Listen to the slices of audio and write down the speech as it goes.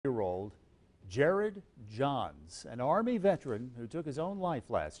Jared Johns, an Army veteran who took his own life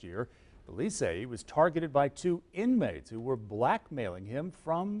last year. Police say he was targeted by two inmates who were blackmailing him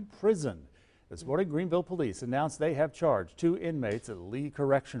from prison. This morning, Greenville police announced they have charged two inmates at Lee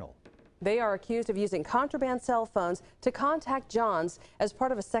Correctional. They are accused of using contraband cell phones to contact Johns as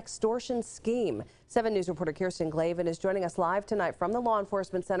part of a sextortion scheme. 7 News reporter Kirsten Glavin is joining us live tonight from the Law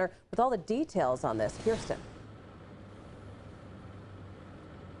Enforcement Center with all the details on this. Kirsten.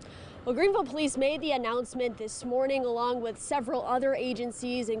 Well, Greenville police made the announcement this morning along with several other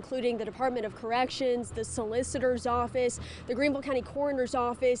agencies, including the Department of Corrections, the Solicitor's Office, the Greenville County Coroner's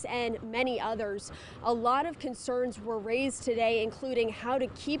Office, and many others. A lot of concerns were raised today, including how to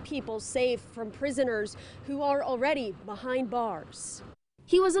keep people safe from prisoners who are already behind bars.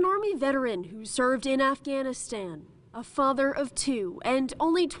 He was an Army veteran who served in Afghanistan, a father of 2, and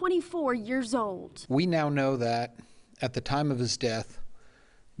only 24 years old. We now know that at the time of his death,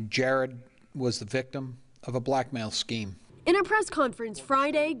 Jared was the victim of a blackmail scheme. In a press conference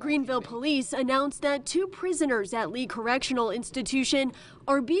Friday, Greenville police announced that 2 prisoners at Lee Correctional Institution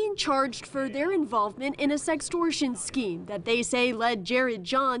are being charged for their involvement in a sextortion scheme that they say led Jared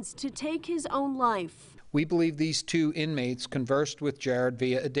Johns to take his own life. We believe these 2 inmates conversed with Jared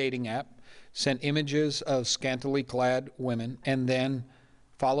via a dating app, sent images of scantily clad women, and then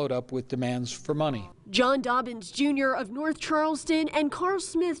followed up with demands for money. John Dobbins Jr. of North Charleston and Carl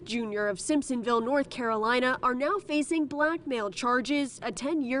Smith Jr. of Simpsonville, North Carolina are now facing blackmail charges, a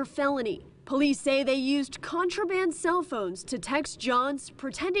 10-year felony. Police say they used contraband cell phones to text Johns,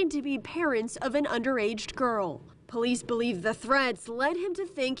 pretending to be parents of an underage girl. Police believe the threats led him to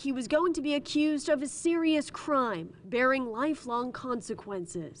think he was going to be accused of a serious crime, bearing lifelong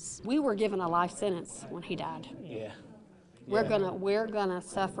consequences. We were given a life sentence when he died. Yeah. We're gonna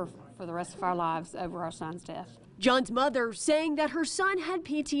suffer for the rest of our lives over our son's death. John's mother saying that her son had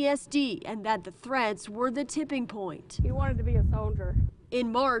PTSD and that the threats were the tipping point. He wanted to be a soldier.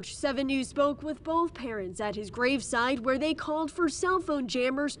 In March, 7 News spoke with both parents at his graveside where they called for cell phone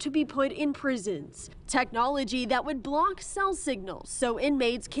jammers to be put in prisons. Technology that would block cell signals so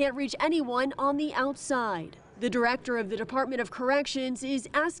inmates can't reach anyone on the outside. The director of the Department of Corrections is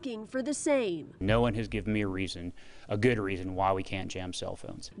asking for the same. No one has given me a good reason why we can't jam cell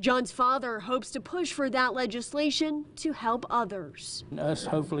phones. John's father hopes to push for that legislation to help others. Us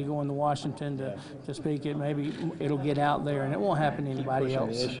hopefully going to Washington to speak it, maybe it'll get out there and it won't happen to anybody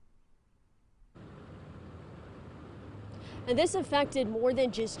else. And this affected more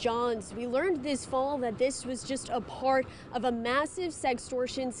than just Johns. We learned this fall that this was just a part of a massive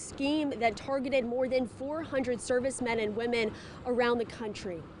sextortion scheme that targeted more than 400 servicemen and women around the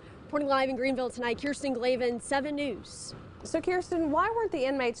country. Reporting live in Greenville tonight, Kirsten Glavin, 7 News. So Kirsten, why weren't the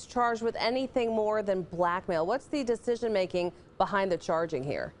inmates charged with anything more than blackmail? What's the decision making behind the charging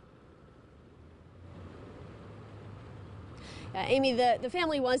here? Amy, the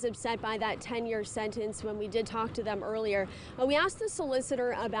family was upset by that 10-year sentence when we did talk to them earlier. We asked the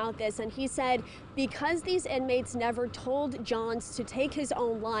solicitor about this, and he said because these inmates never told Johns to take his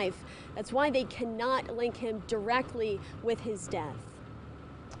own life, that's why they cannot link him directly with his death.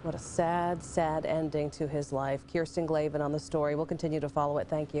 What a sad, sad ending to his life. Kirsten Glavin on the story. We'll continue to follow it.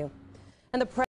 Thank you. And the